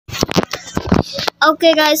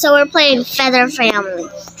Okay, guys, so we're playing Feather Family.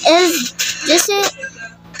 Is this it?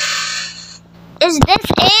 Is this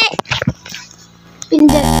it?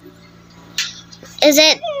 Is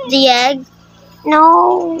it the egg?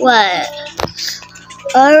 No. What?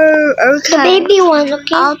 Oh, okay. The baby one,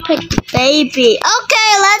 okay? I'll pick the baby.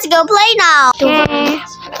 Okay, let's go play now. Okay.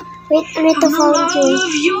 Wait, I need to follow you.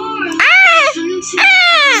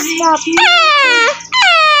 Stop.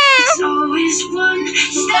 It's always one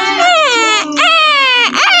step more.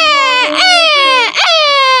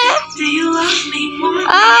 Do you love me more?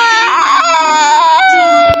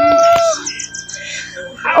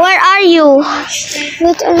 Where are you?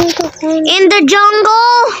 Wait, I need to find In the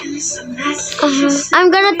jungle? I'm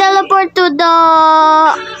gonna teleport to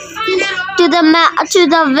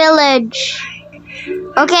the village.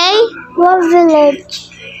 Okay? what village?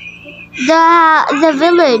 The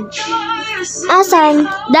village. Asan?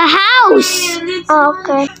 The house. Oh,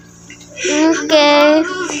 okay. Okay.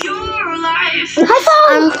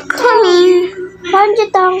 I'm coming. Found you,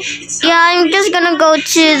 Tong. Yeah, I'm just gonna go to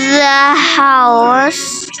the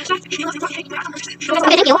house.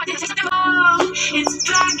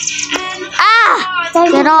 Ah!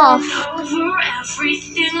 Get off.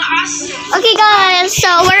 Okay, guys, so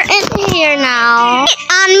we're in here now.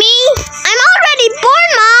 On me? I'm already born,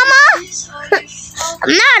 Mama.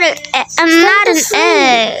 I'm not an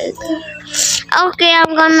egg. Okay,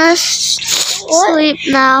 I'm gonna sleep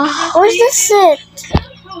now. Where's the sit?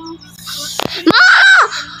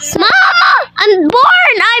 Mama! I'm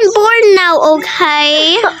born now,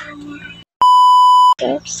 okay?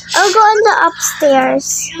 I'll go on the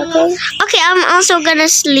upstairs, okay? Okay, I'm also gonna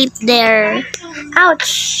sleep there.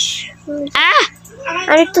 Ouch. Ah!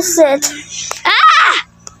 I need to sit. Ah!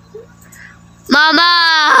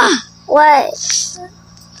 Mama! What?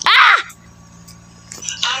 Ah!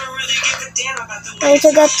 I need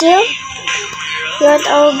to get you? You want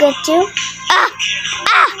I will get you? Ah!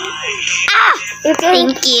 Ah! Ah! You can.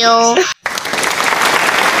 Thank you.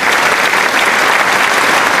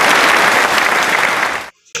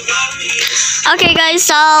 Okay, guys,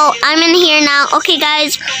 so I'm in here now. Okay,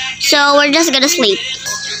 guys, so we're just gonna sleep.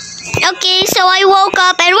 Okay, so I woke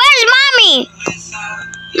up, and where's Mommy?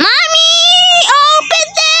 Mommy, open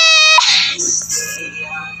this!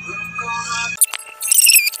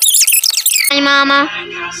 Hi, Mama.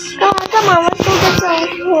 Come on, let's go get some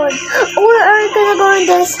food. We are gonna go in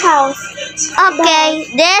this house. Okay,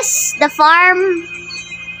 this, the farm.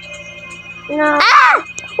 No. Ah!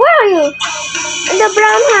 Where are you? In the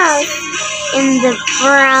brown house. In the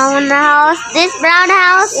brown house. This brown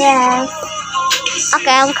house? Yes.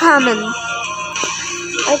 Okay, I'm coming.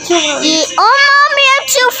 I took Yeah. Oh, Mommy, I'm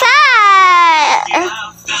too fat.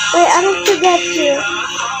 Wait, I need to get you.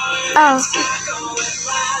 Oh.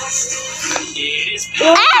 You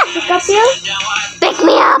want Ah! to pick up you? Pick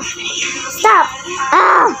me up. Stop.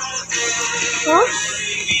 Ah! Huh?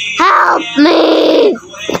 Help me.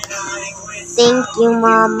 Thank you,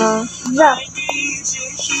 Mama. Jump.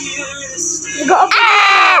 You go open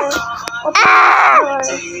Ah! the door. Open Ah!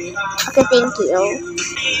 the door. Okay, thank you.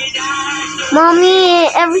 Mommy,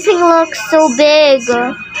 everything looks so big.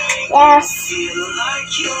 Yes.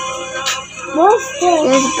 What's this?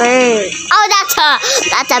 There's a bird. Oh, that's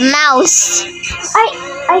a mouse.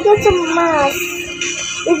 I get some mask.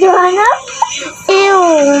 Did you hang up?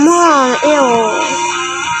 Ew, Mom, ew.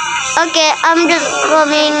 Okay, I'm just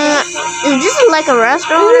coming. Is this like a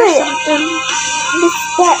restaurant or something? It's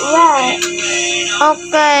that rat.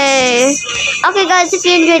 Okay. Okay, guys, if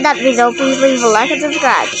you enjoyed that video, please leave a like and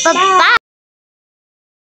subscribe. Bye-bye.